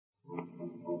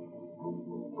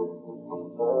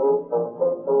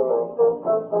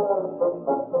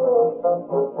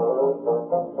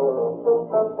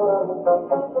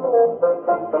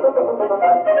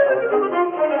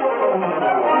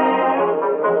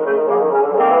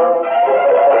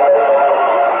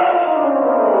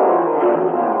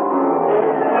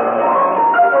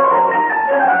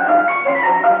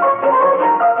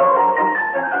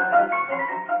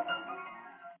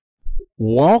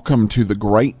Welcome to the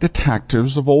Great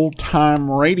Detectives of Old Time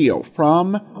Radio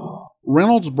from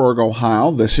Reynoldsburg,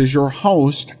 Ohio. This is your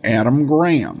host, Adam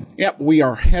Graham. Yep, we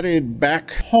are headed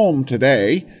back home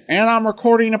today, and I'm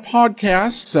recording a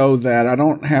podcast so that I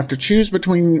don't have to choose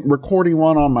between recording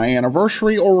one on my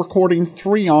anniversary or recording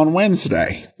 3 on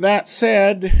Wednesday. That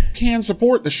said, you can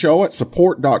support the show at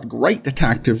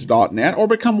support.greatdetectives.net or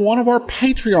become one of our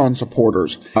Patreon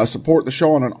supporters. Support the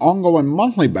show on an ongoing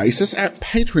monthly basis at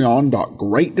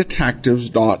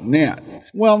patreon.greatdetectives.net.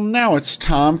 Well, now it's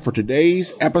time for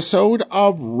today's episode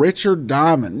of Richard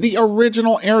Diamond. The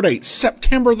original air date,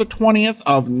 September the 20th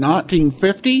of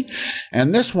 1950,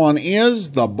 and this one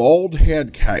is The Bald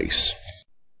Head Case.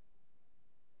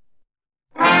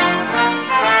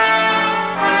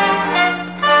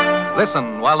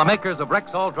 Listen while the makers of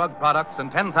Rexall drug products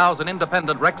and 10,000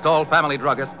 independent Rexall family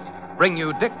druggists bring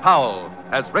you Dick Powell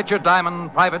as Richard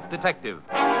Diamond, private detective.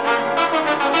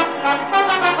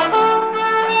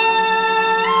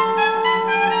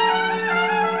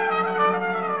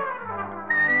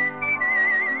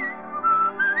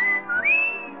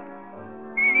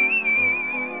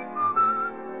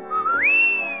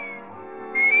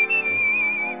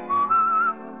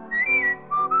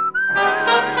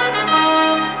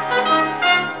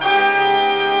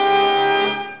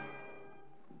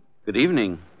 Good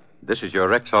evening. This is your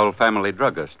Rexall family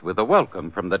druggist with a welcome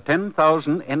from the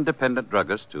 10,000 independent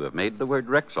druggists who have made the word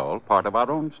Rexall part of our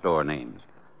own store names.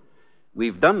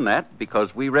 We've done that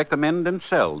because we recommend and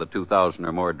sell the 2,000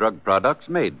 or more drug products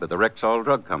made by the Rexall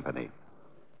Drug Company.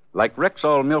 Like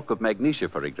Rexall Milk of Magnesia,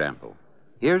 for example.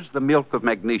 Here's the milk of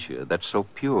magnesia that's so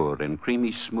pure and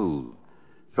creamy smooth,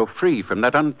 so free from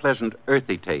that unpleasant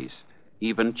earthy taste.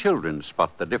 Even children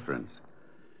spot the difference.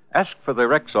 Ask for the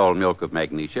Rexall Milk of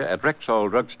Magnesia at Rexall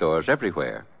drugstores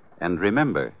everywhere. And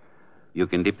remember, you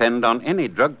can depend on any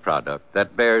drug product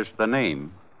that bears the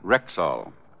name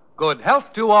Rexall. Good health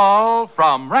to all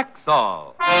from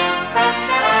Rexall.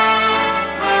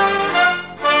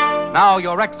 Now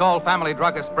your Rexall family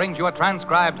druggist brings you a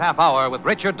transcribed half hour with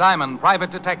Richard Diamond,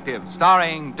 private detective,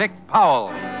 starring Dick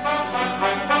Powell.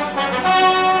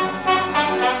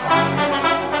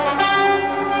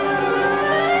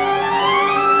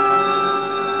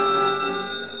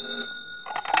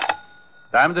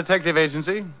 Diamond Detective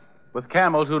Agency. With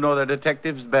camels who know their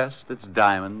detectives best, it's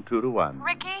Diamond 2-1.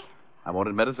 Ricky? I won't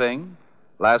admit a thing.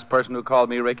 Last person who called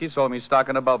me Ricky sold me stock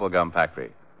in a bubblegum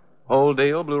factory. Whole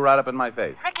deal blew right up in my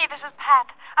face. Ricky, this is Pat.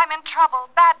 I'm in trouble.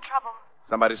 Bad trouble.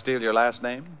 Somebody steal your last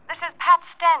name? This is Pat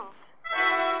Stens.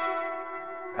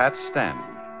 Pat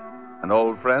Stens. An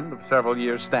old friend of several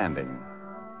years' standing.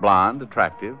 Blonde,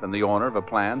 attractive, and the owner of a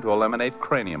plan to eliminate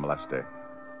cranium luster.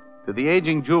 To the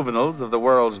aging juveniles of the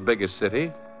world's biggest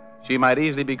city, she might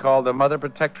easily be called the mother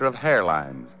protector of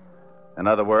hairlines. In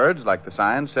other words, like the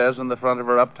sign says on the front of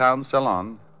her uptown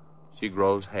salon, she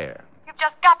grows hair. You've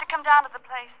just got to come down to the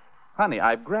place. Honey,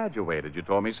 I've graduated. You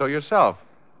told me so yourself.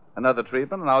 Another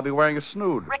treatment, and I'll be wearing a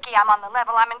snood. Ricky, I'm on the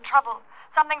level. I'm in trouble.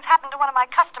 Something's happened to one of my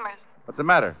customers. What's the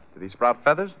matter? Did he sprout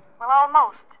feathers? Well,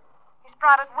 almost. He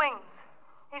sprouted wings.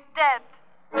 He's dead.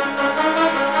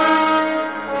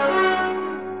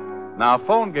 Now,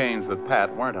 phone games with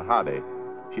Pat weren't a hobby.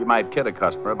 She might kid a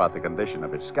customer about the condition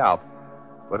of his scalp,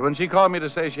 but when she called me to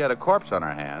say she had a corpse on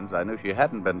her hands, I knew she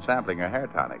hadn't been sampling her hair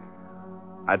tonic.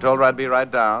 I told her I'd be right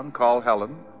down, call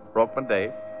Helen, broke my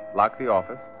date, locked the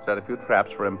office, set a few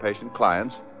traps for impatient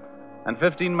clients, and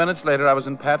 15 minutes later I was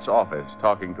in Pat's office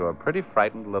talking to a pretty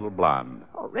frightened little blonde.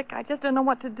 Oh, Rick, I just don't know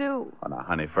what to do. Oh, now,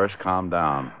 honey, first calm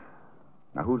down.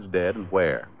 Now, who's dead and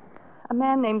where? A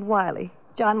man named Wiley.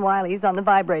 John Wiley's on the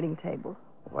vibrating table.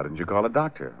 Why didn't you call a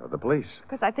doctor or the police?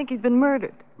 Because I think he's been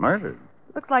murdered. Murdered?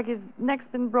 Looks like his neck's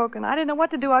been broken. I didn't know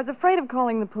what to do. I was afraid of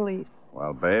calling the police.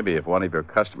 Well, baby, if one of your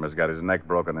customers got his neck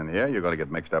broken in here, you're going to get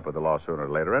mixed up with the law sooner or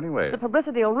later anyway. The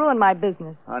publicity will ruin my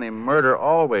business. Honey, murder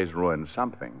always ruins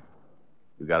something.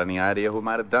 You got any idea who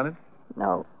might have done it?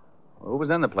 No. Well, who was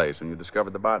in the place when you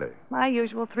discovered the body? My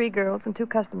usual 3 girls and 2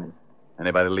 customers.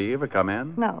 Anybody leave or come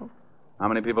in? No. How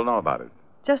many people know about it?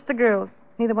 Just the girls.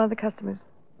 Neither one of the customers.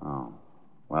 Oh.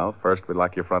 Well, first we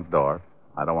lock your front door.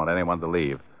 I don't want anyone to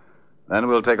leave. Then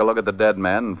we'll take a look at the dead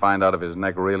man and find out if his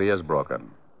neck really is broken.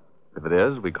 If it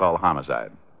is, we call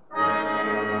homicide.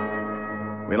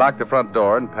 We locked the front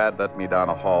door, and Pat let me down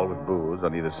a hall with booths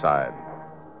on either side.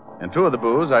 In 2 of the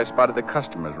booths, I spotted the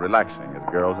customers relaxing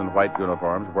as girls in white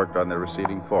uniforms worked on their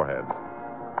receding foreheads.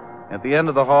 At the end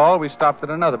of the hall, we stopped at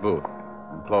another booth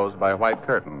and closed by a white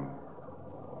curtain.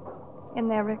 In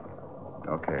there, Rick.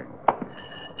 Okay.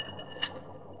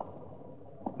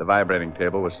 The vibrating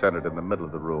table was centered in the middle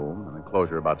of the room, an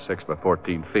enclosure about 6 by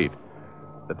 14 feet.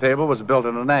 The table was built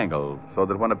at an angle so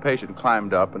that when a patient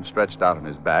climbed up and stretched out on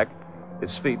his back,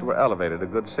 his feet were elevated a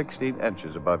good 16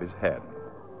 inches above his head.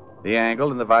 The angle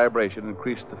and the vibration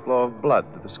increased the flow of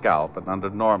blood to the scalp, and under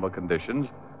normal conditions,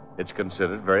 it's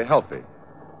considered very healthy.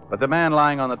 But the man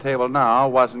lying on the table now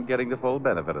wasn't getting the full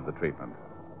benefit of the treatment.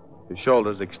 His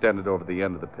shoulders extended over the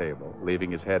end of the table,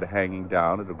 leaving his head hanging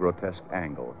down at a grotesque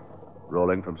angle,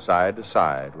 rolling from side to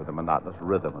side with a monotonous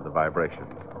rhythm of the vibration.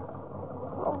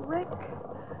 Oh, Rick,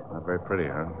 Not very pretty,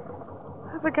 huh?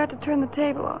 I forgot to turn the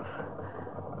table off.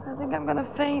 I think I'm going to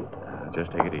faint.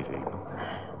 Just take it easy.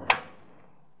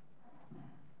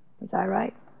 Was I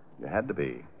right? You had to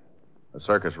be. A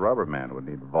circus rubber man would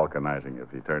need vulcanizing if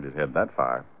he turned his head that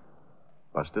far.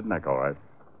 Busted neck, all right.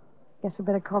 Guess we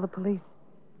better call the police.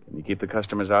 Can you keep the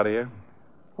customers out of here?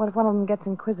 What if one of them gets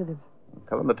inquisitive?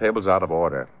 Tell them the table's out of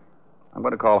order. I'm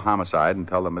going to call homicide and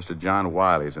tell them Mr. John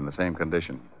Wiley's in the same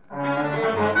condition.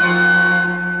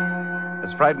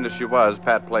 As frightened as she was,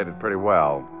 Pat played it pretty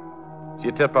well.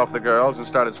 She tipped off the girls and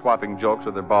started swapping jokes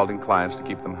with their balding clients to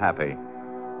keep them happy.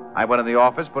 I went in the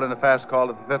office, put in a fast call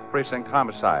to the 5th Precinct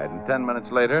homicide, and 10 minutes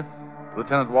later,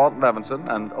 Lieutenant Walt Levinson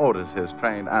and Otis, his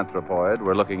trained anthropoid,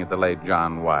 were looking at the late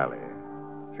John Wiley.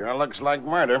 Sure looks like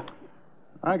murder.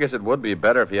 I guess it would be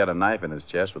better if he had a knife in his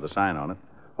chest with a sign on it.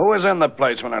 Who was in the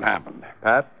place when it happened?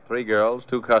 Pat, 3 girls,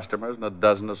 2 customers, and a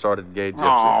dozen assorted gay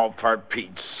gypsies. Oh, for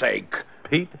Pete's sake.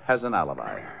 Pete has an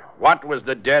alibi. What was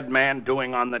the dead man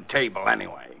doing on the table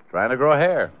anyway? Trying to grow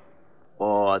hair.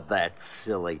 Oh, that's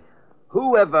silly.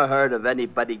 Who ever heard of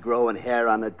anybody growing hair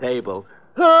on a table?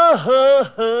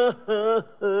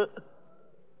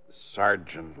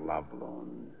 Sergeant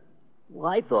Loveloon. Well,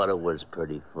 I thought it was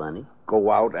pretty funny.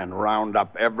 Go out and round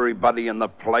up everybody in the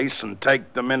place and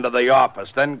take them into the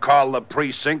office. Then call the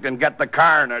precinct and get the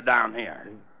coroner down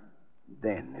here.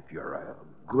 Then, if you're a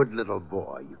good little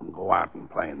boy, you can go out and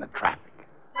play in the traffic.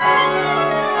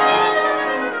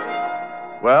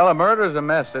 Well, a murder's a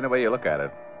mess any way you look at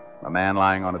it. A man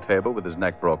lying on a table with his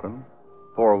neck broken.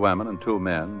 4 women and 2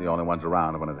 men, the only ones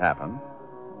around when it happened.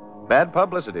 Bad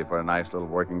publicity for a nice little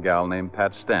working gal named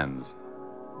Pat Stens.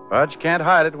 But you can't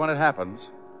hide it when it happens.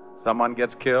 Someone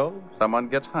gets killed, someone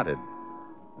gets hunted.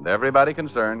 And everybody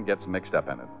concerned gets mixed up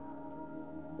in it.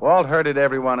 Walt herded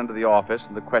everyone into the office,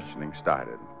 and the questioning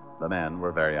started. The men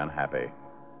were very unhappy.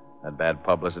 That bad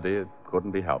publicity, it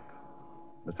couldn't be helped.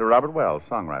 Mr. Robert Wells,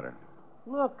 songwriter.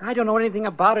 Look, I don't know anything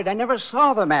about it. I never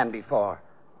saw the man before.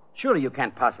 Surely you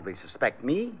can't possibly suspect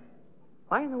me.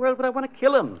 Why in the world would I want to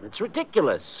kill him? It's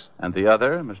ridiculous. And the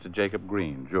other, Mr. Jacob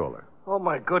Green, jeweler. Oh,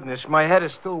 my goodness, my head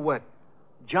is still wet.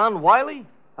 John Wiley?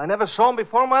 I never saw him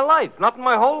before in my life. Not in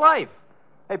my whole life.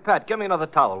 Hey, Pat, give me another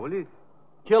towel, will you?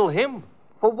 Kill him?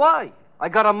 For why? I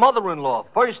got a mother-in-law.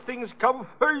 First things come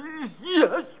first.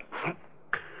 Yes.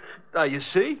 Now, you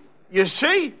see? You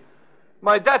see?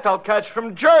 My debt I'll catch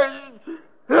from Jersey.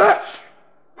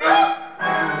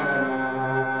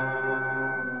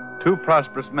 2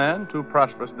 prosperous men, 2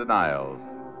 prosperous denials.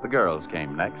 The girls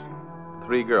came next.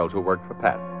 3 girls who worked for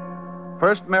Pat.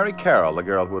 First, Mary Carroll, the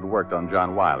girl who had worked on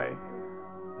John Wiley.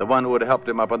 The one who had helped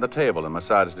him up on the table and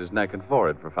massaged his neck and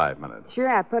forehead for 5 minutes. Sure,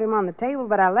 I put him on the table,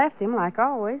 but I left him like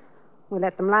always. We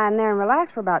let them lie in there and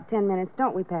relax for about 10 minutes,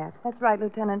 don't we, Pat? That's right,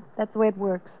 Lieutenant. That's the way it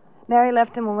works. Mary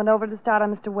left him and went over to start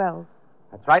on Mr. Wells.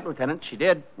 That's right, Lieutenant. She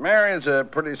did. Mary's a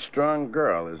pretty strong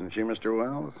girl, isn't she, Mr.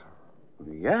 Wells?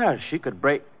 Yeah, she could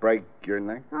break your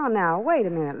neck? Oh, now, wait a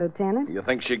minute, Lieutenant. You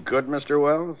think she could, Mr.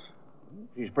 Wells?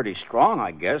 She's pretty strong,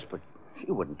 I guess, but she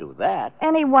wouldn't do that.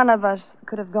 Any one of us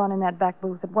could have gone in that back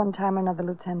booth at one time or another,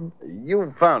 Lieutenant.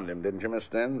 You found him, didn't you, Miss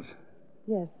Stens?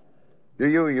 Yes. Do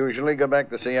you usually go back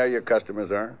to see how your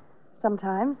customers are?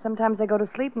 Sometimes. Sometimes they go to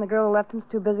sleep and the girl who left them's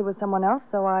too busy with someone else,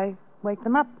 so I wake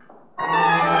them up.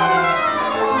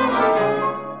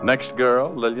 Next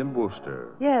girl, Lillian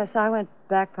Wooster. Yes, I went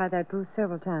back by that booth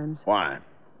several times. Why?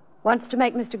 Once to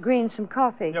make Mr. Green some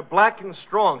coffee. You're black and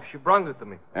strong. She brung it to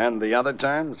me. And the other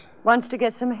times? Once to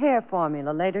get some hair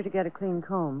formula, later to get a clean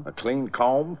comb. A clean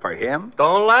comb for him?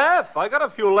 Don't laugh. I got a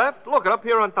few left. Look, up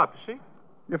here on top, you see?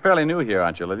 You're fairly new here,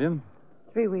 aren't you, Lillian?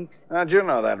 3 weeks. How'd you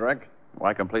know that, Rick? Well,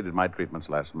 I completed my treatments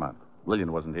last month.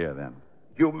 Lillian wasn't here then.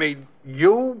 You mean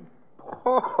you?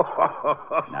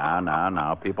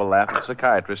 Now. People laugh at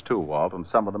psychiatrists, too, Walt, and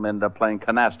some of them end up playing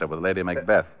canasta with Lady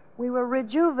Macbeth. We were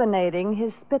rejuvenating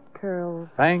his spit curls.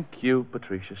 Thank you,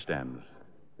 Patricia Stens.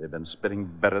 They've been spitting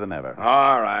better than ever.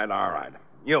 All right.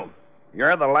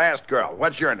 You're the last girl.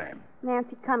 What's your name?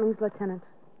 Nancy Cummings, Lieutenant.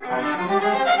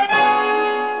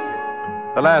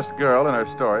 The last girl in her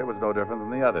story was no different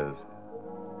than the others.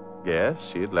 Yes,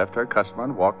 she had left her customer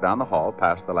and walked down the hall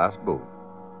past the last booth.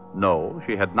 No,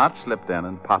 she had not slipped in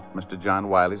and popped Mr. John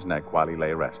Wiley's neck while he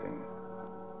lay resting.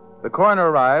 The coroner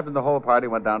arrived, and the whole party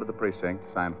went down to the precinct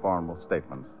to sign formal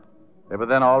statements. They were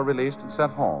then all released and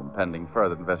sent home, pending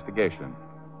further investigation.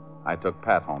 I took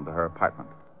Pat home to her apartment.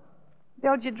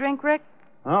 Don't you drink, Rick?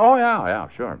 Oh, yeah,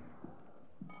 sure.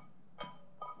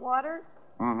 Water?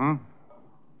 Mm-hmm.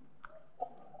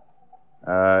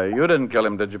 You didn't kill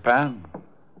him, did you, Pat?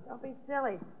 Don't be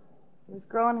silly. He was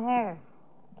growing hair.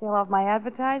 Kill off my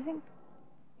advertising?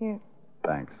 Here.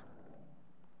 Thanks.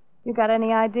 You got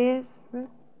any ideas, Rick?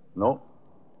 No.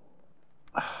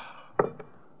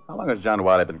 How long has John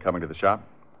Wiley been coming to the shop?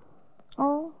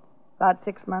 Oh, about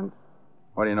 6 months.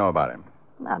 What do you know about him?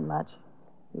 Not much.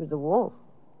 He was a wolf.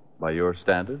 By your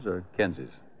standards or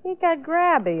Kenzie's? He got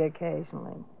grabby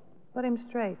occasionally. Put him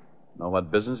straight. Know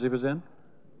what business he was in?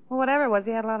 Well, whatever it was,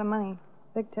 he had a lot of money.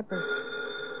 Big tipper.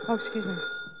 Oh, excuse me.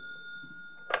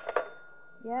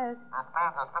 Yes.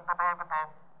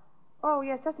 Oh,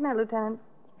 yes, just a minute, Lieutenant.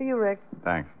 It's for you, Rick.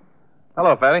 Thanks.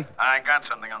 Hello, Fatty. I got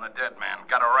something on the dead man.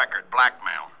 Got a record.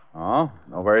 Blackmail. Oh?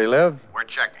 Know where he lived? We're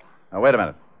checking. Now, wait a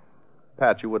minute.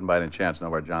 Pat, you wouldn't by any chance know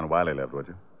where John Wiley lived, would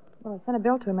you? Well, I send a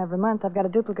bill to him every month. I've got a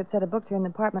duplicate set of books here in the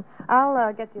apartment.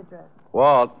 I'll get the address.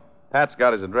 Walt, Pat's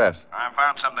got his address. I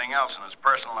found something else in his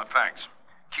personal effects.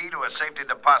 Key to a safety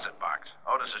deposit box.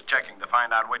 Otis is checking to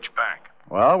find out which bank.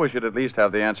 Well, we should at least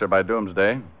have the answer by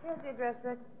doomsday. Here's the address,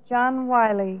 Rick. John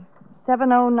Wiley,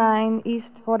 709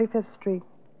 East 45th Street.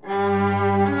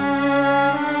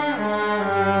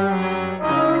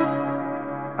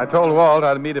 I told Walt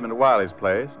I'd meet him at Wiley's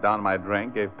place, downed my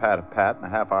drink, gave Pat a pat, and a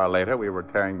half hour later we were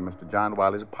tearing Mr. John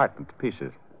Wiley's apartment to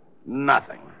pieces.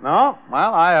 Nothing. No?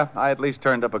 Well, I at least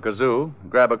turned up a kazoo.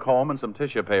 Grab a comb and some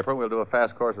tissue paper. We'll do a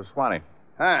fast course of Swanee.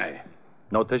 Hey.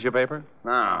 No tissue paper?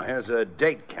 No, here's a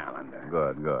date calendar.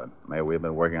 Good. Maybe we've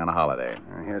been working on a holiday.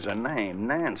 Here's a name,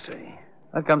 Nancy.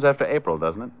 That comes after April,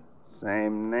 doesn't it?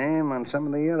 Same name on some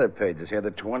of the other pages here.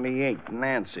 The 28th,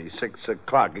 Nancy, 6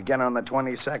 o'clock. Again on the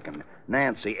 22nd.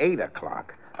 Nancy, 8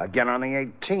 o'clock. Again on the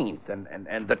 18th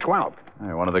and the 12th.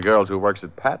 Hey, one of the girls who works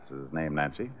at Pat's is named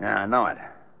Nancy. Yeah, I know it.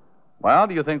 Well,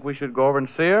 do you think we should go over and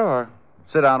see her, or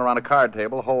sit down around a card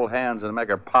table, hold hands, and make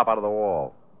her pop out of the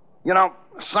wall? You know,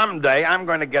 someday I'm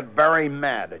going to get very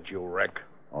mad at you, Rick.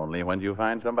 Only when you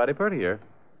find somebody prettier.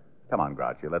 Come on,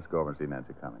 Grouchy. Let's go over and see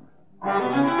Nancy Cummings.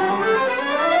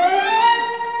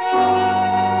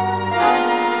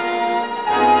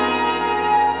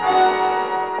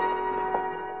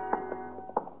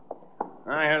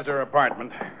 Here's her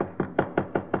apartment.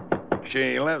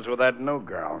 She lives with that new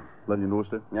girl. Lillian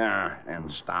Wooster? Yeah,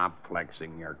 and stop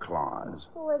flexing your claws.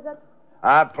 Who is it?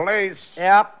 Police.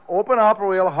 Yep. Open up or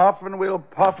we'll huff and we'll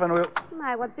puff and we'll...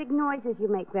 My, what big noises you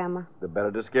make, Grandma. The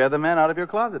better to scare the men out of your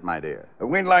closet, my dear.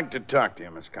 We'd like to talk to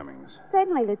you, Miss Cummings.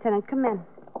 Certainly, Lieutenant. Come in.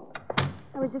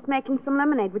 I was just making some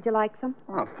lemonade. Would you like some?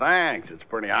 Oh, thanks. It's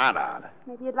pretty hot out.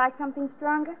 Maybe you'd like something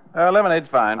stronger? Lemonade's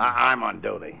fine. I'm on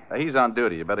duty. He's on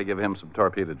duty. You better give him some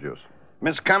torpedo juice.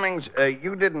 Miss Cummings,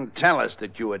 you didn't tell us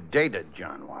that you had dated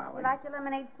John Wiley. Would you like your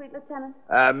lemonade, sweet Lieutenant?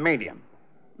 Medium.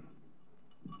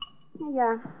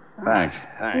 Yeah. Thanks.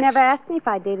 You never asked me if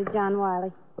I dated John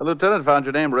Wiley. The lieutenant found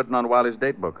your name written on Wiley's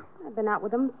date book. I've been out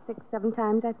with him 6, 7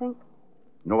 times, I think.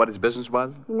 You know what his business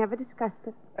was? We never discussed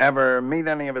it. Ever meet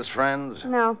any of his friends?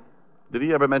 No. Did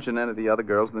he ever mention any of the other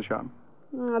girls in the shop?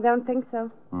 I don't think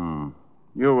so.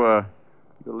 You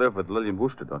live with Lillian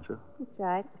Wooster, don't you? That's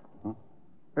right.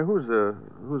 Hey,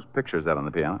 whose picture is that on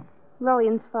the piano?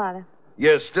 Lillian's father.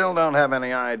 You still don't have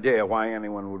any idea why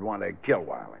anyone would want to kill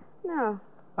Wiley? No.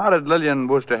 How did Lillian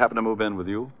Wooster happen to move in with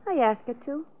you? I asked her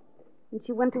to. When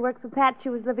she went to work for Pat, she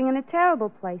was living in a terrible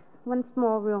place. One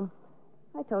small room.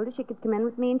 I told her she could come in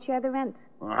with me and share the rent.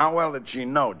 Well, how well did she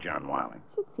know John Wiley?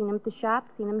 She'd seen him at the shop,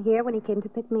 seen him here when he came to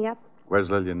pick me up. Where's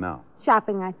Lillian now?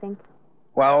 Shopping, I think.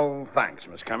 Well, thanks,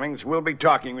 Miss Cummings. We'll be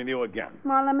talking with you again.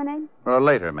 More lemonade? Or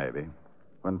later, maybe.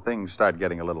 When things start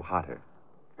getting a little hotter.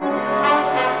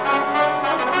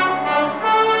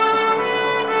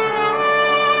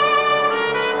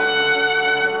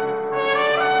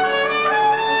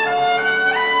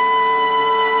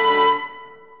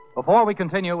 Before we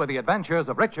continue with the adventures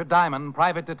of Richard Diamond,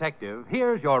 private detective,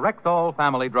 here's your Rexall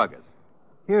family druggist.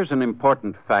 Here's an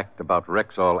important fact about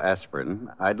Rexall aspirin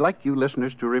I'd like you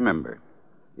listeners to remember.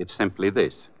 It's simply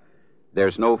this.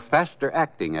 There's no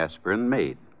faster-acting aspirin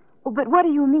made. Oh, but what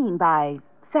do you mean by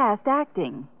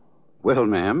fast-acting? Well,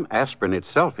 ma'am, aspirin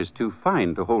itself is too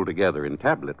fine to hold together in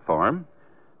tablet form.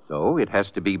 So it has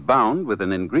to be bound with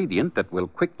an ingredient that will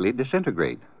quickly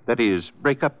disintegrate. That is,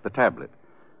 break up the tablet.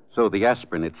 So the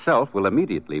aspirin itself will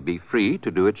immediately be free to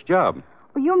do its job.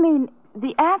 Well, you mean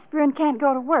the aspirin can't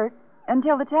go to work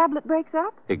until the tablet breaks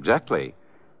up? Exactly.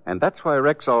 And that's why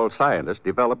Rexall scientists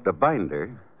developed a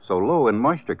binder so low in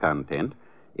moisture content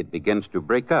it begins to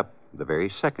break up the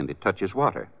very second it touches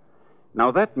water.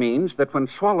 Now, that means that when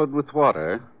swallowed with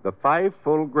water, the 5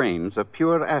 full grains of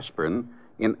pure aspirin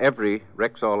in every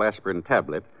Rexall aspirin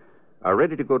tablet are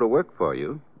ready to go to work for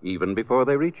you even before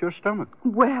they reach your stomach.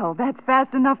 Well, that's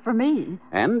fast enough for me.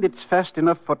 And it's fast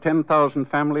enough for 10,000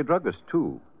 family druggists,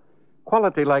 too.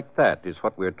 Quality like that is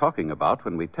what we're talking about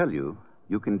when we tell you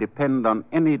you can depend on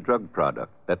any drug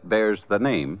product that bears the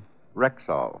name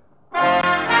Rexall.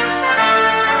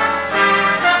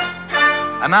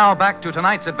 And now back to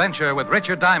tonight's adventure with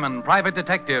Richard Diamond, Private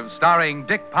Detective, starring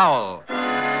Dick Powell.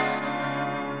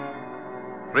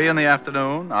 3 in the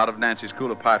afternoon, out of Nancy's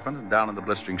cool apartment and down in the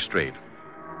blistering street.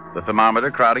 The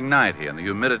thermometer crowding 90 and the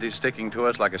humidity sticking to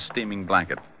us like a steaming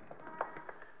blanket.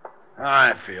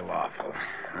 I feel awful.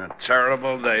 A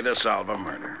terrible day to solve a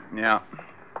murder. Yeah.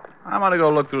 I'm going to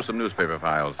go look through some newspaper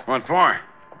files. What for?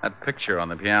 That picture on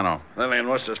the piano. Lillian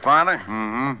Worcester's father?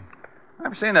 Mm-hmm.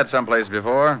 I've seen that someplace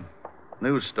before.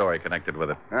 News story connected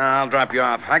with it. I'll drop you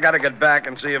off. I got to get back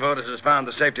and see if Otis has found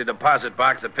the safety deposit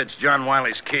box that fits John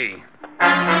Wiley's key.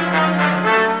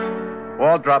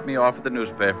 Walt dropped me off at the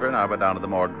newspaper, and I went down to the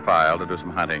morgue file to do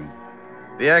some hunting.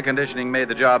 The air conditioning made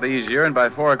the job easier, and by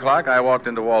 4 o'clock, I walked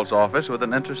into Walt's office with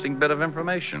an interesting bit of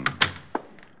information.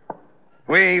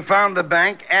 We found the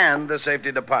bank and the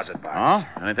safety deposit box. Oh?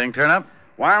 Anything turn up?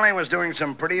 Wiley was doing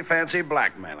some pretty fancy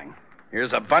blackmailing.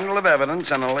 Here's a bundle of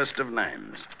evidence and a list of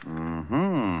names.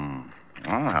 Mm-hmm.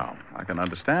 Well, I can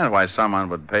understand why someone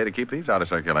would pay to keep these out of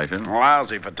circulation.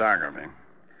 Lousy photography.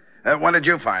 What did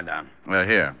you find out? Well,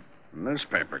 here.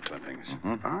 Newspaper clippings.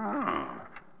 Mm-hmm. Oh.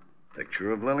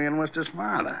 Picture of Lillian Worcester's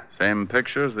father. Same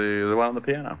picture as the one on the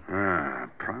piano.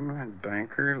 Prominent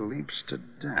banker leaps to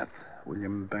death.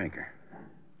 William Baker.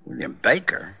 William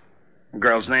Baker? The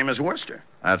girl's name is Worcester.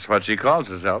 That's what she calls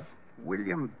herself.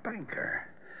 William Baker.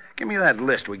 Give me that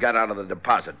list we got out of the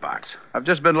deposit box. I've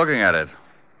just been looking at it.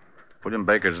 William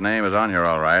Baker's name is on here,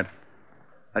 all right.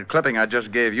 That clipping I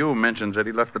just gave you mentions that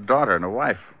he left a daughter and a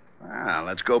wife. Well,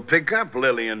 let's go pick up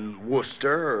Lillian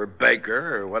Worcester or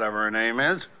Baker or whatever her name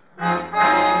is.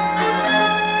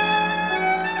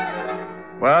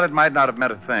 Well, it might not have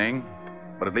meant a thing,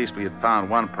 but at least we had found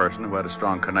one person who had a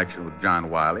strong connection with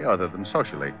John Wiley other than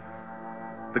socially.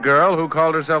 The girl who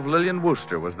called herself Lillian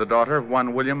Worcester was the daughter of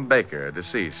one William Baker,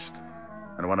 deceased,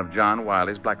 and one of John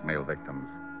Wiley's blackmail victims.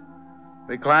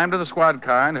 We climbed to the squad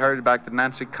car and hurried back to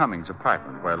Nancy Cummings'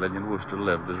 apartment, where Lillian Worcester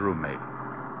lived as roommate.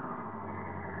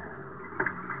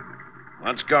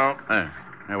 Let's go. Hey,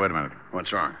 wait a minute.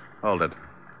 What's wrong? Hold it.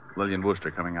 Lillian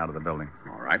Worcester coming out of the building.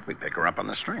 All right, we pick her up on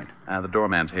the street. The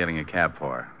doorman's hailing a cab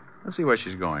for her. Let's see where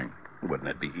she's going. Wouldn't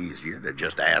it be easier to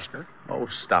just ask her? Oh,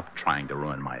 stop trying to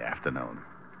ruin my afternoon.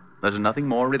 There's nothing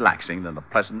more relaxing than a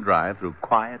pleasant drive through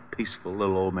quiet, peaceful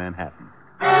little old Manhattan.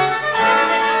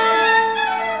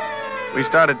 We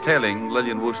started tailing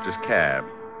Lillian Worcester's cab,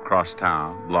 across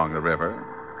town, along the river,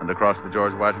 and across the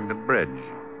George Washington Bridge.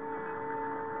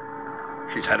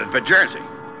 She's headed for Jersey.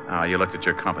 Oh, you looked at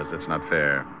your compass. That's not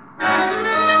fair.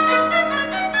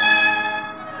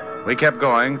 We kept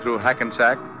going through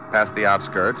Hackensack, past the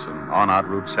outskirts, and on out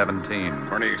Route 17.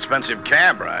 Pretty expensive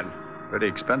cab ride. Pretty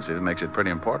expensive makes it pretty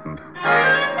important.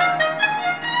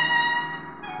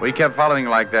 We kept following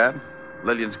like that.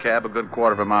 Lillian's cab a good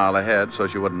quarter of a mile ahead so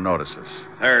she wouldn't notice us.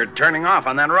 They're turning off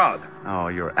on that road. Oh,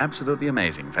 you're absolutely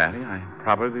amazing, Fatty. I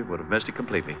probably would have missed it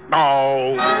completely.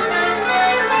 Oh.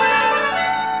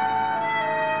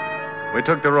 We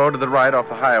took the road to the right off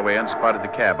the highway and spotted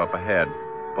the cab up ahead,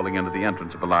 pulling into the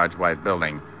entrance of a large white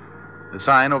building. The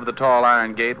sign over the tall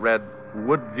iron gate read,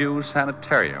 Woodview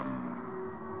Sanitarium.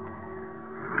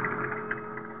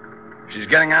 She's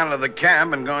getting out of the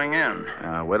cab and going in.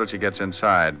 Wait till she gets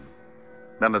inside.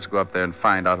 Then let's go up there and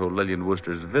find out who Lillian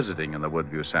Worcester's visiting in the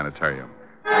Woodview Sanitarium.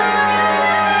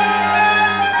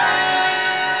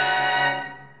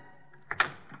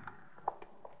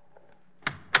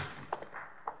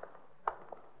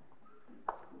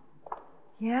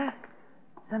 Yeah?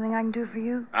 Something I can do for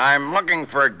you? I'm looking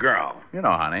for a girl. You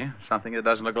know, honey, something that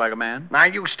doesn't look like a man. Now,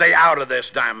 you stay out of this,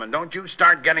 Diamond. Don't you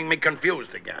start getting me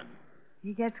confused again.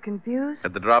 He gets confused?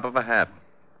 At the drop of a hat.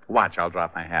 Watch, I'll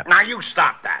drop my hat. Now, you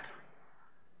stop that.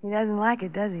 He doesn't like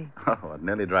it, does he? Oh, it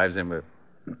nearly drives him with...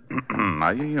 Now,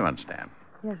 you understand.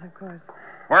 Yes, of course.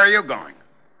 Where are you going?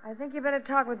 I think you better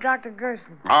talk with Dr.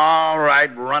 Gerson. All right,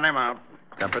 run him out.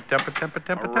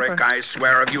 Temper. Rick, I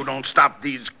swear if you don't stop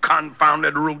these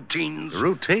confounded routines...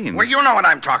 Routines? Well, you know what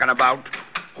I'm talking about.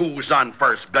 Who's on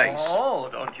first base? Oh,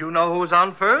 don't you know who's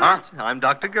on first? Huh? I'm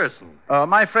Dr. Gerson.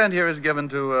 My friend here is given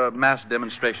to mass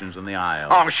demonstrations in the aisle.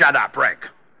 Oh, shut up, Rick.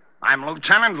 I'm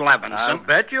Lieutenant Levinson. I'll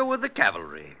bet you're with the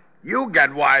cavalry. You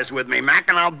get wise with me, Mac,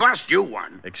 and I'll bust you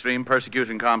one. Extreme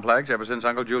persecution complex ever since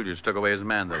Uncle Julius took away his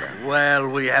mandolin. Well,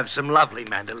 we have some lovely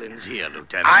mandolins here,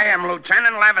 Lieutenant. I am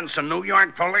Lieutenant Levinson, New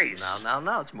York Police.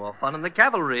 Now. It's more fun in the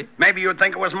cavalry. Maybe you'd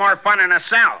think it was more fun in a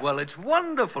cell. Well, it's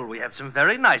wonderful. We have some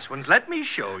very nice ones. Let me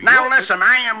show you. Now, listen,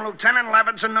 I am Lieutenant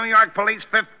Levinson, New York Police,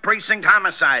 5th Precinct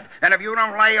Homicide. And if you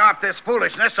don't lay off this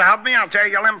foolishness, so help me, I'll tear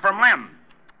you limb from limb.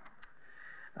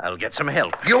 I'll get some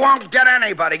help. You won't get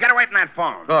anybody. Get away from that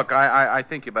phone. Look, I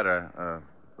think you better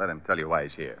let him tell you why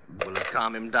he's here. Will it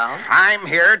calm him down? I'm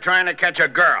here trying to catch a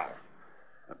girl.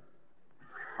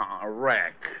 Oh,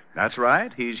 Rick. That's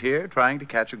right. He's here trying to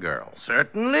catch a girl.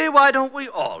 Certainly. Why don't we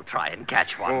all try and catch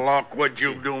one? Look, would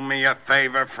you do me a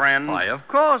favor, friend? Why, of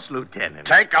course, Lieutenant.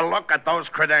 Take a look at those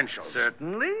credentials.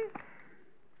 Certainly.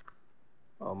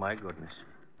 Oh, my goodness.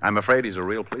 I'm afraid he's a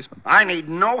real policeman. I need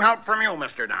no help from you,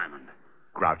 Mr. Diamond.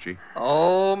 Grouchy.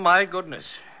 Oh, my goodness.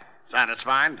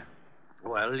 Satisfied?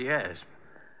 Well, yes.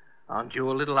 Aren't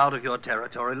you a little out of your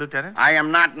territory, Lieutenant? I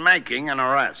am not making an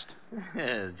arrest.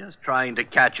 Just trying to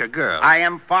catch a girl. I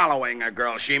am following a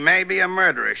girl. She may be a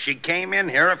murderess. She came in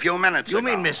here a few minutes ago. You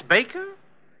mean Miss Baker?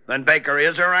 Then Baker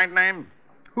is her right name?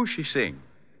 Who's she seeing?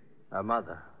 Her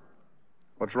mother.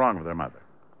 What's wrong with her mother?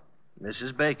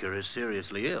 Mrs. Baker is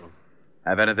seriously ill.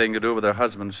 Have anything to do with her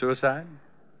husband's suicide?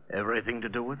 Everything to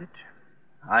do with it?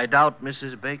 I doubt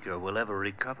Mrs. Baker will ever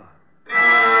recover.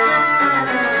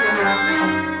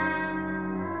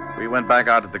 We went back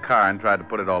out to the car and tried to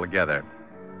put it all together.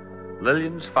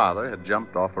 Lillian's father had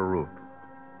jumped off a roof.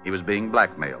 He was being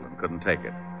blackmailed and couldn't take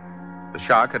it. The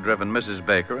shock had driven Mrs.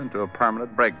 Baker into a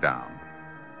permanent breakdown,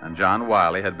 and John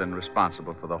Wiley had been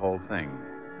responsible for the whole thing.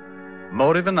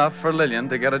 Motive enough for Lillian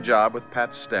to get a job with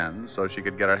Pat Sten so she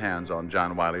could get her hands on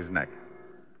John Wiley's neck.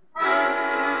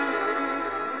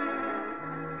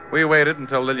 We waited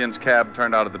until Lillian's cab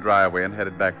turned out of the driveway and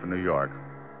headed back for New York.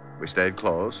 We stayed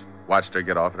close, watched her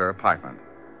get off at her apartment.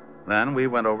 Then we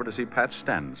went over to see Pat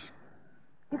Sten's.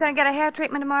 You going to get a hair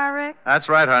treatment tomorrow, Rick? That's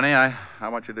right, honey. I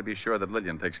want you to be sure that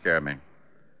Lillian takes care of me.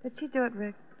 Did she do it,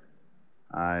 Rick?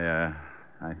 I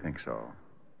think so.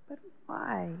 But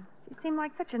why? She seemed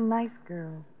like such a nice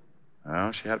girl.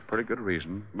 Well, she had a pretty good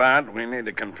reason. But we need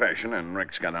a confession, and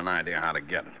Rick's got an idea how to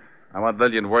get it. I want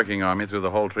Lillian working on me through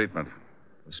the whole treatment,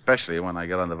 especially when I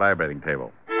get on the vibrating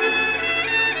table.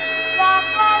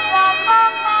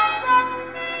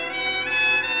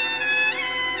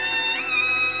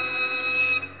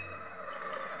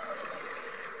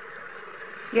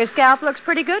 Your scalp looks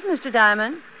pretty good, Mr.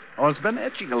 Diamond. Oh, it's been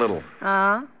itching a little.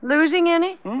 Losing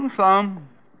any? Some.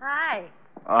 Hi.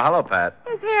 Oh, hello, Pat.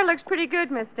 His hair looks pretty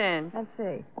good, Miss Stent. Let's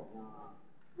see.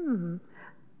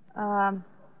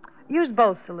 Use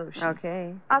both solutions.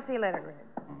 Okay. I'll see you later, Rick.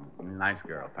 Nice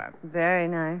girl, Pat. Very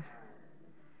nice.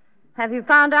 Have you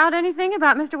found out anything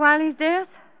about Mr. Wiley's death?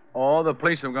 Oh, the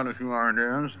police have gone to few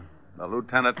ideas. The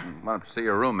lieutenant went to see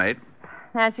your roommate.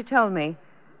 Nancy told me.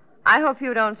 I hope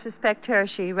you don't suspect her.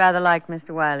 She rather liked Mr.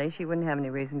 Wiley. She wouldn't have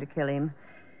any reason to kill him.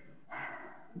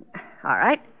 All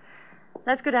right.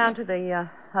 Let's go down to the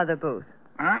other booth.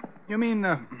 Huh? You mean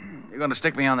you're going to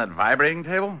stick me on that vibrating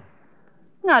table?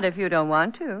 Not if you don't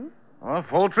want to. Well,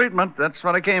 full treatment. That's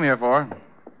what I came here for.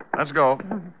 Let's go.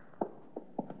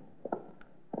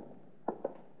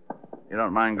 You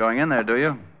don't mind going in there, do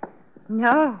you?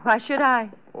 No. Why should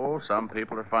I? Oh, some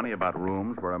people are funny about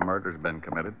rooms where a murder's been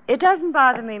committed. It doesn't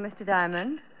bother me, Mr.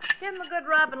 Diamond. Give him a good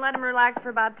rub and let him relax for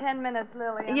about 10 minutes,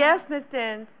 Lily. Yes, Miss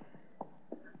Dent.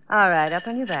 All right, up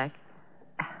on your back.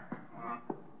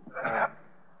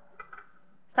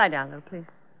 Lie down, little, please.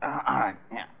 All right,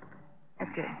 yeah.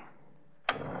 That's good.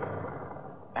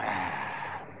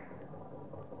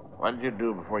 What did you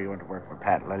do before you went to work for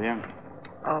Pat, Lillian?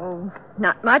 Oh,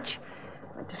 not much.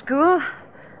 Went to school.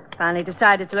 Finally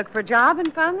decided to look for a job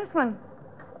and found this one.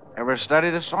 Ever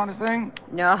study this sort of thing?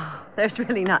 No, there's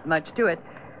really not much to it.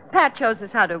 Pat shows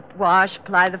us how to wash,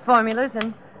 apply the formulas,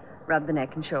 and rub the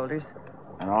neck and shoulders.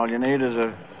 And all you need is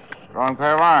a strong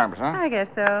pair of arms, huh? I guess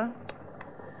so.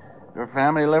 Your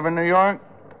family live in New York?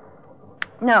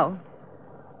 No.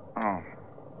 Oh.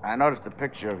 I noticed a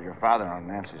picture of your father on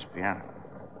Nancy's piano.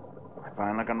 A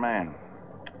fine-looking man.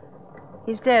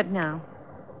 He's dead now.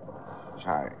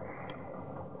 Sorry.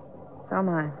 So am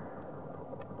I.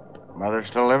 Mother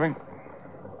still living?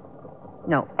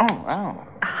 No. Oh.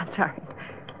 I'm sorry.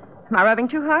 Am I rubbing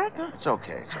too hard? It's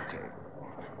okay.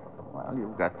 Well,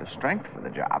 you've got the strength for the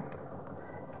job.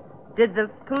 Did the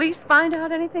police find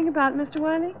out anything about Mr.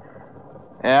 Wiley?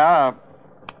 Yeah,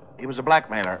 he was a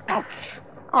blackmailer. Oh,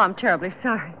 I'm terribly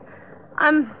sorry.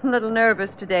 I'm a little nervous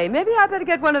today. Maybe I better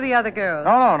get one of the other girls.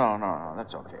 No.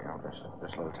 That's okay. I'm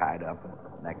just a little tied up.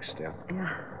 Neck stiff. Yeah.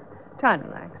 Try and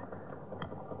relax.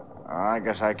 I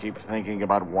guess I keep thinking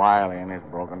about Wiley and his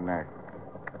broken neck.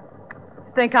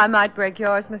 Think I might break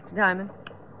yours, Mr. Diamond?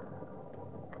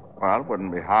 Well, it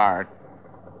wouldn't be hard.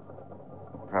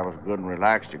 If I was good and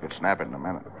relaxed, you could snap it in a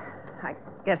minute. I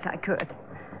guess I could.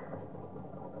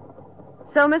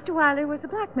 So Mr. Wiley was a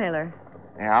blackmailer?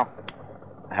 Yeah.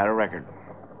 Had a record.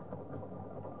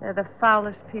 They're the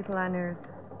foulest people on earth.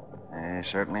 They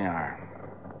certainly are.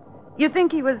 You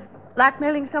think he was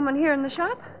blackmailing someone here in the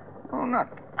shop? Oh, not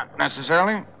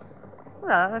necessarily.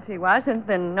 Well, if he wasn't,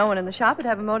 then no one in the shop would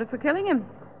have a motive for killing him.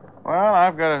 Well,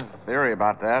 I've got a theory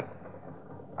about that.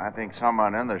 I think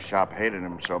someone in the shop hated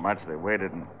him so much they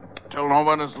waited until no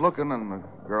one was looking and the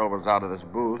girl was out of this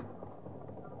booth.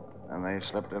 And they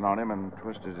slipped in on him and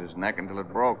twisted his neck until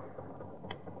it broke.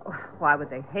 Why would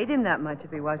they hate him that much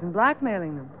if he wasn't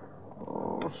blackmailing them?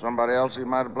 Oh, somebody else he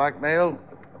might have blackmailed.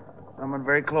 Someone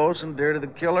very close and dear to the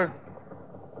killer.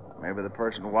 Maybe the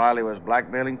person Wiley was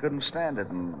blackmailing couldn't stand it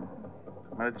and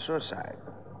committed suicide.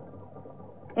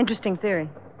 Interesting theory.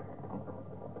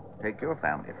 Take your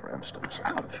family, for instance.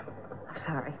 Ouch.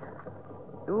 Sorry.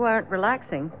 You aren't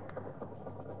relaxing.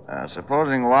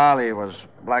 Supposing Wiley was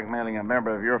blackmailing a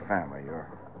member of your family, your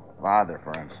father,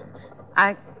 for instance.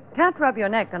 I can't rub your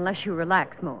neck unless you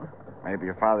relax more. Maybe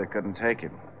your father couldn't take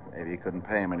him. Maybe he couldn't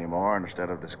pay him anymore, and instead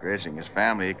of disgracing his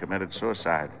family, he committed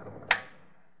suicide.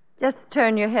 Just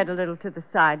turn your head a little to the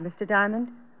side, Mr. Diamond.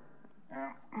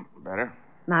 Better?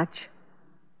 Much.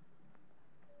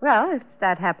 Well, if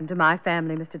that happened to my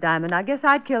family, Mr. Diamond, I guess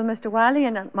I'd kill Mr. Wiley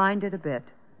and not mind it a bit.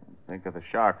 Think of the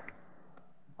shock.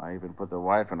 I even put the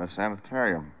wife in a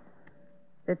sanitarium.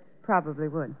 It probably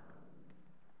would.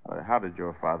 How did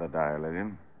your father die,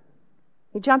 Lillian?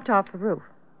 He jumped off the roof.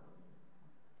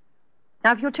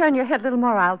 Now, if you'll turn your head a little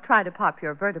more, I'll try to pop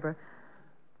your vertebra.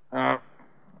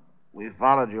 We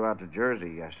followed you out to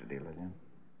Jersey yesterday, Lillian.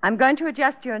 I'm going to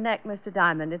adjust your neck, Mr.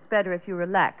 Diamond. It's better if you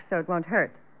relax so it won't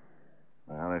hurt.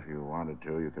 Well, if you wanted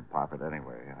to, you could pop it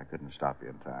anyway. I couldn't stop you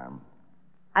in time.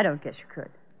 I don't guess you could.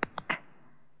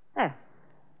 There.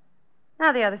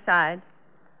 Now the other side.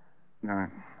 No.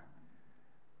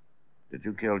 Did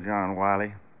you kill John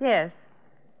Wiley? Yes.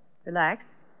 Relax.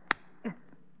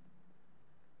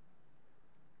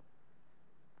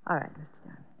 All right, Mr.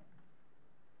 Diamond.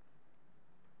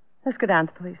 Let's go down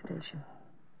to the police station.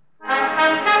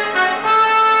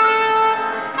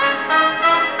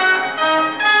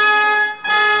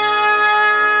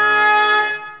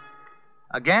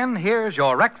 Again, here's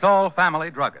your Rexall family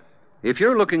druggist. If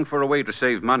you're looking for a way to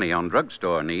save money on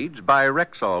drugstore needs, buy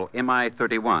Rexall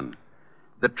MI31,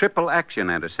 the triple-action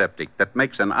antiseptic that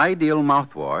makes an ideal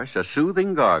mouthwash, a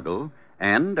soothing gargle,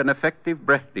 and an effective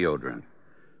breath deodorant.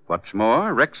 What's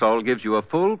more, Rexall gives you a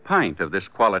full pint of this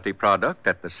quality product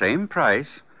at the same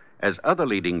price as other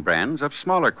leading brands of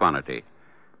smaller quantity.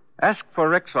 Ask for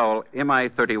Rexall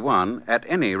MI31 at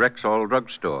any Rexall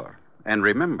drugstore. And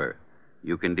remember,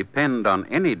 you can depend on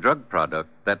any drug product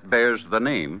that bears the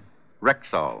name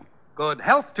Rexall. Good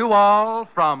health to all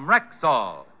from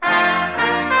Rexall.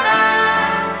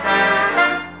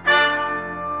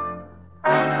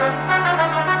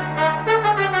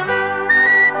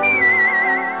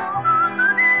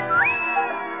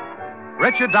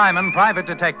 Richard Diamond, Private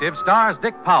Detective, stars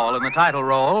Dick Powell in the title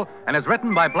role and is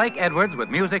written by Blake Edwards with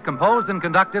music composed and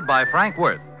conducted by Frank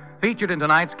Worth. Featured in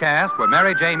tonight's cast were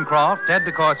Mary Jane Croft, Ted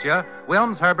DeCorsia,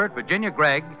 Wilms Herbert, Virginia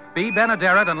Gregg, B.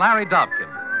 Benaderet, and Larry Dobkin.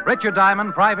 Richard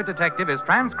Diamond, Private Detective, is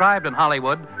transcribed in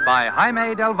Hollywood by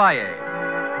Jaime Del Valle.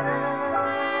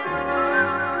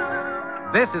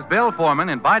 This is Bill Foreman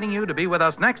inviting you to be with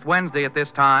us next Wednesday at this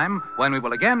time when we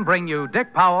will again bring you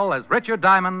Dick Powell as Richard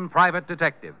Diamond, Private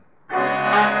Detective.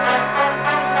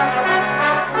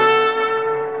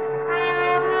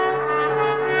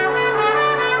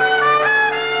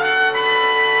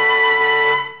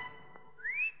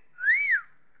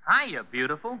 Hiya,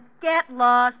 beautiful. Get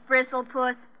lost,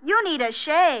 Bristlepuss. You need a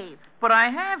shave. But I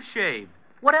have shaved.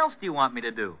 What else do you want me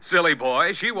to do? Silly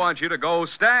boy, she wants you to go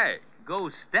Stag. Go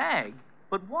Stag?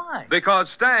 But why? Because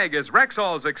Stag is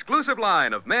Rexall's exclusive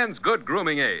line of men's good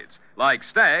grooming aids, like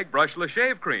Stag Brushless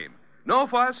Shave Cream. No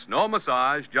fuss, no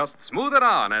massage, just smooth it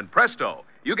on, and presto,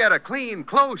 you get a clean,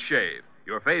 close shave.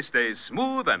 Your face stays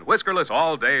smooth and whiskerless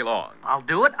all day long. I'll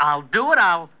do it. I'll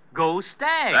go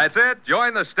Stag. That's it.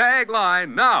 Join the Stag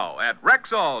line now at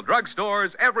Rexall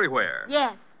drugstores everywhere.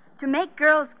 Yes, to make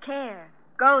girls care.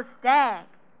 Go Stag.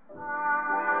 This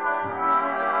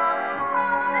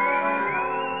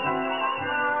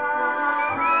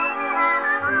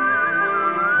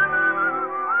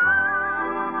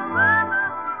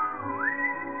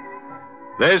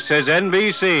is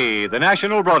NBC, the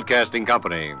National Broadcasting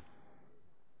Company.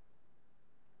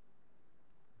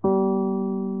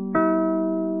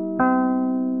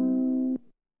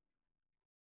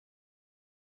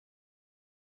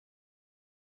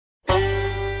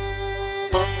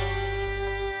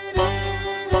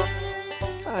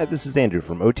 Hi, this is Andrew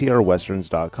from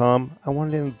OTRWesterns.com. I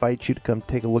wanted to invite you to come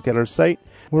take a look at our site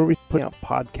where we put out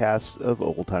podcasts of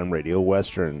old-time radio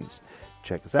westerns.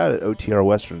 Check us out at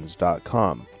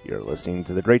OTRWesterns.com. You're listening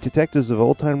to The Great Detectives of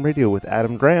Old Time Radio with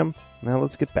Adam Graham. Now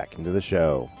let's get back into the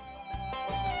show.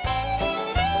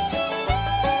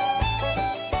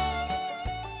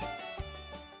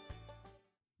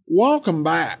 Welcome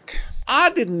back. I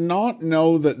did not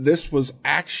know that this was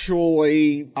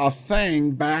actually a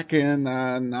thing back in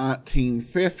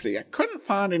 1950. I couldn't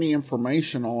find any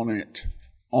information on it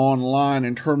online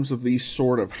in terms of these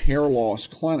sort of hair loss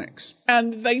clinics.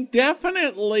 And they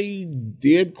definitely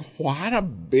did quite a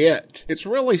bit. It's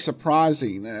really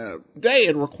surprising. Today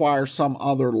it requires some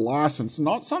other license,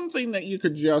 not something that you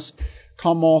could just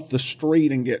come off the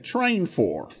street and get trained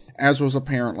for, as was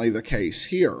apparently the case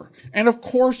here. And of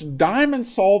course, Diamond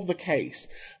solved the case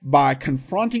by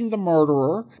confronting the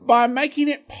murderer, by making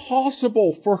it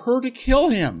possible for her to kill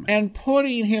him, and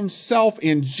putting himself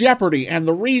in jeopardy. And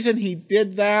the reason he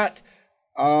did that,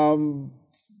 drama,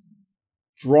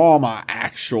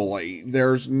 actually.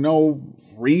 There's no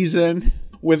reason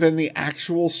within the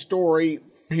actual story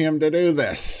for him to do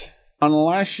this,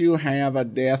 unless you have a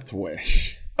death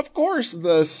wish. Of course,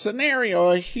 the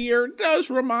scenario here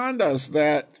does remind us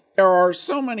that there are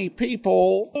so many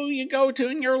people who you go to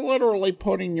and you're literally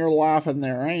putting your life in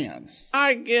their hands.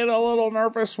 I get a little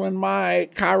nervous when my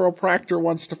chiropractor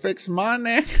wants to fix my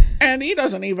neck, and he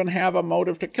doesn't even have a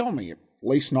motive to kill me, at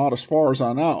least not as far as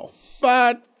I know.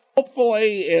 But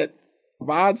hopefully it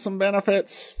provides some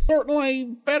benefits.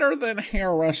 Certainly better than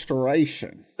hair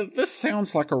restoration. This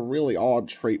sounds like a really odd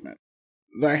treatment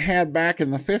they had back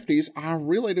in the 50s. I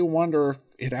really do wonder if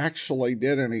it actually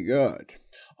did any good.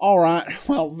 Alright,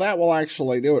 well, that will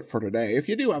actually do it for today. If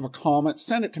you do have a comment,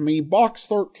 send it to me,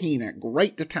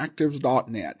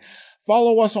 box13@greatdetectives.net.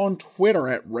 Follow us on Twitter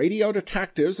at Radio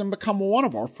Detectives and become one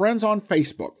of our friends on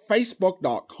Facebook,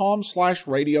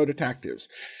 facebook.com/Radio Detectives.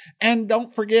 And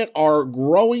don't forget our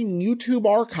growing YouTube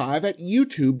archive at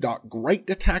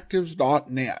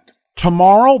youtube.greatdetectives.net.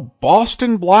 Tomorrow,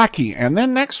 Boston Blackie, and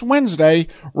then next Wednesday,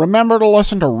 remember to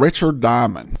listen to Richard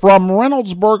Diamond. From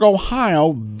Reynoldsburg,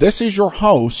 Ohio, this is your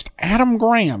host, Adam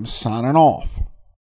Graham, signing off.